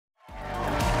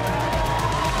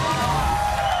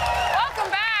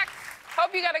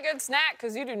hope you got a good snack,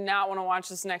 because you do not want to watch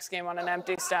this next game on an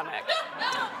empty stomach.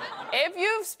 If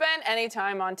you've spent any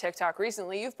time on TikTok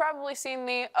recently, you've probably seen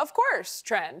the "of course"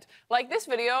 trend, like this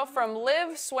video from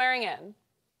Liv swearing in.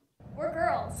 We're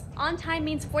girls. On time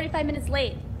means 45 minutes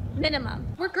late. Minimum.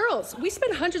 We're girls. We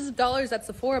spend hundreds of dollars at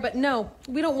Sephora, but no,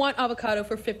 we don't want avocado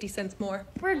for 50 cents more.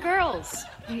 We're girls.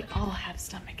 We all have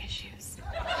stomach issues.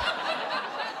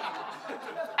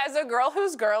 As a girl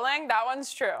who's girling, that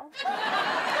one's true.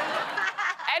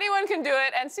 Anyone can do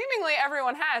it, and seemingly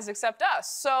everyone has except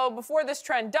us. So before this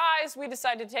trend dies, we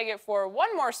decided to take it for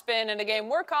one more spin in a game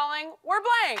we're calling We're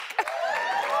Blank.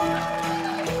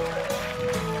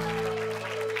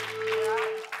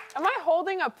 Am I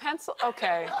holding a pencil?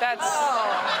 Okay, that's...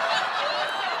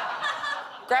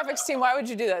 Graphics team, why would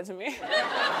you do that to me?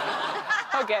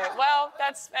 Okay, well,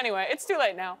 anyway, it's too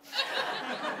late now.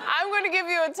 I'm going to give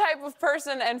you a type of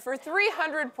person, and for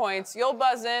 300 points, you'll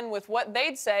buzz in with what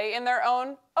they'd say in their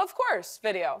own "of course"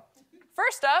 video.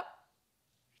 First up,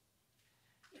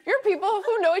 you're people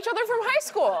who know each other from high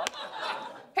school.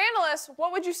 Panelists,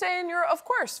 what would you say in your "of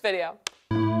course" video?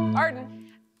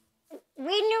 Arden.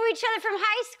 We knew each other from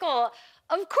high school.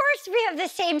 Of course we have the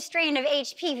same strain of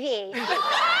HPV.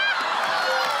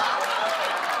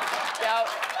 Yep.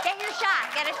 Get your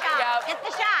shot, get a shot. Yep. Get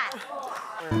the shot.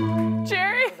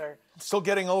 Jerry? Still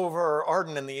getting over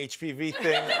Arden and the HPV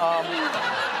thing.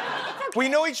 We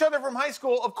know each other from high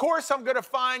school. Of course I'm gonna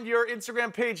find your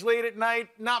Instagram page late at night,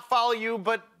 not follow you,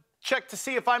 but check to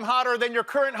see if I'm hotter than your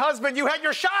current husband. You had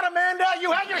your shot, Amanda!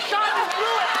 You had your shot, you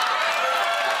blew it!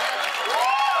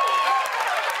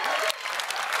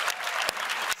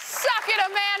 Suck it,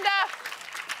 Amanda!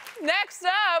 Next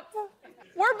up,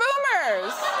 we're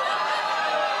boomers.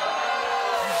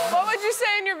 What would you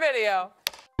say in your video?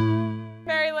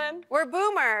 Mary Lynn? We're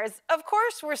boomers. Of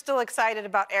course we're still excited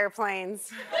about airplanes.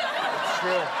 True.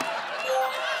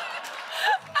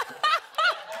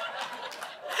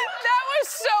 That was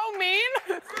so mean.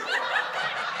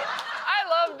 I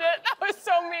loved it. That was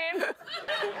so mean.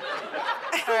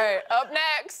 All right, up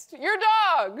next, your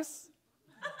dogs.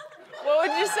 What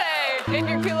would you say in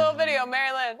your cute little video,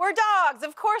 Mary Lynn? We're dogs.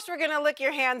 Of course we're gonna lick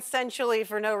your hand sensually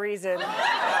for no reason.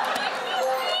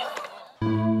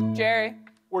 Jerry?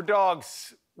 We're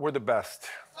dogs. We're the best.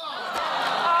 Oh.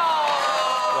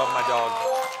 Love my dog.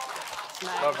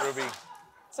 Nice. Love Ruby.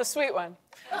 It's a sweet one.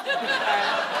 All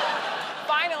right.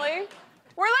 Finally,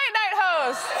 we're late night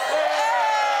hosts.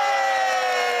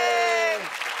 Yay!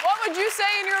 What would you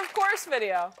say in your "of course"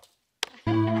 video?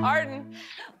 Arden?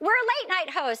 We're late night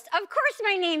hosts. Of course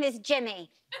my name is Jimmy.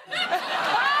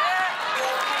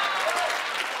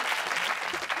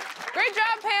 Great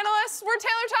job, panelists. We're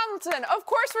Taylor Tomlinson. Of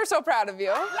course we're so proud of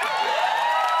you.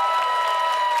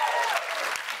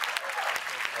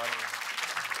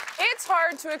 It's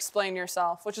hard to explain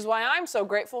yourself, which is why I'm so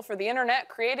grateful for the internet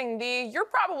creating the "you're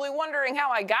probably wondering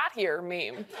how I got here"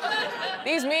 meme.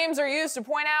 These memes are used to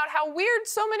point out how weird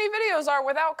so many videos are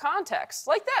without context,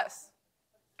 like this.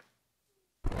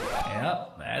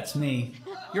 Yep, that's me.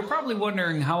 You're probably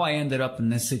wondering how I ended up in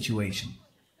this situation.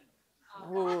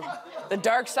 Ooh, the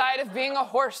dark side of being a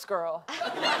horse girl.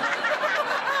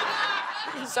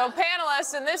 So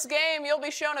panelists, in this game, you'll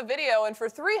be shown a video, and for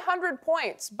 300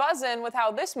 points, buzz in with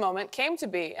how this moment came to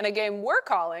be in a game we're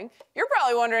calling "You're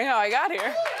Probably Wondering How I Got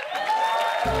Here."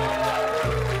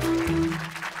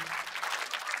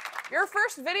 Your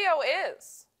first video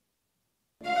is...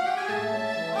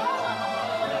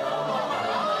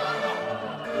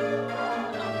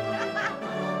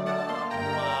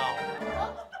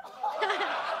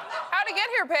 How'd it get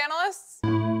here, panelists?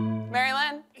 Mary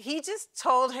Lynn? He just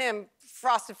told him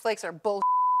Frosted Flakes are bull.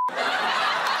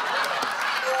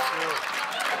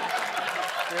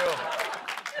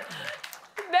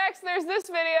 Next, there's this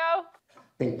video.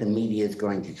 I think the media is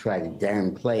going to try to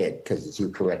downplay it because, as you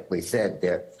correctly said,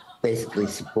 they're basically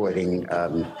supporting.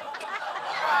 We're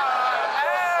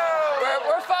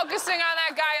focusing on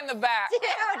that guy in the back. Dude.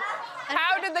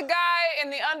 How did the guy in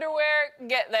the underwear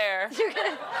get there?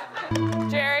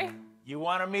 Jerry? You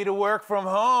wanted me to work from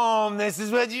home. This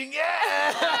is what you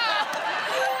get.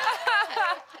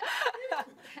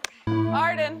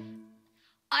 Arden?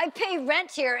 I pay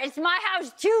rent here. It's my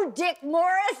house too, Dick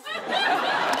Morris.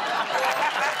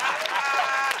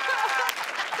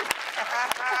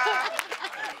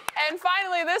 And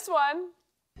finally, this one.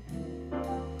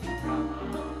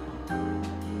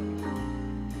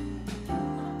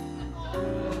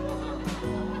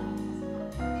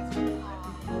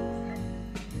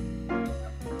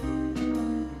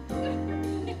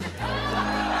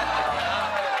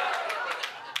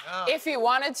 If he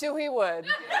wanted to, he would.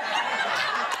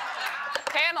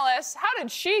 Panelists, how did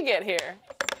she get here?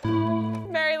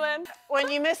 Mary Lynn?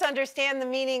 When you misunderstand the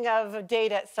meaning of a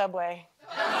date at Subway.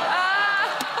 Wow,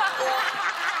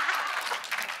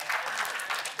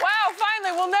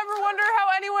 finally, we'll never wonder how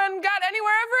anyone got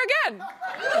anywhere ever again.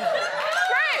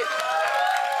 Great.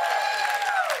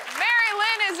 Mary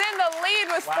Lynn is in the lead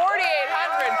with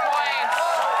 4,800 points.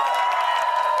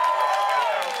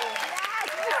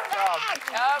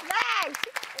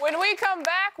 When we come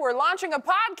back, we're launching a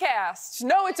podcast.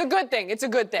 No, it's a good thing. It's a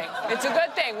good thing. It's a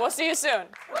good thing. We'll see you soon.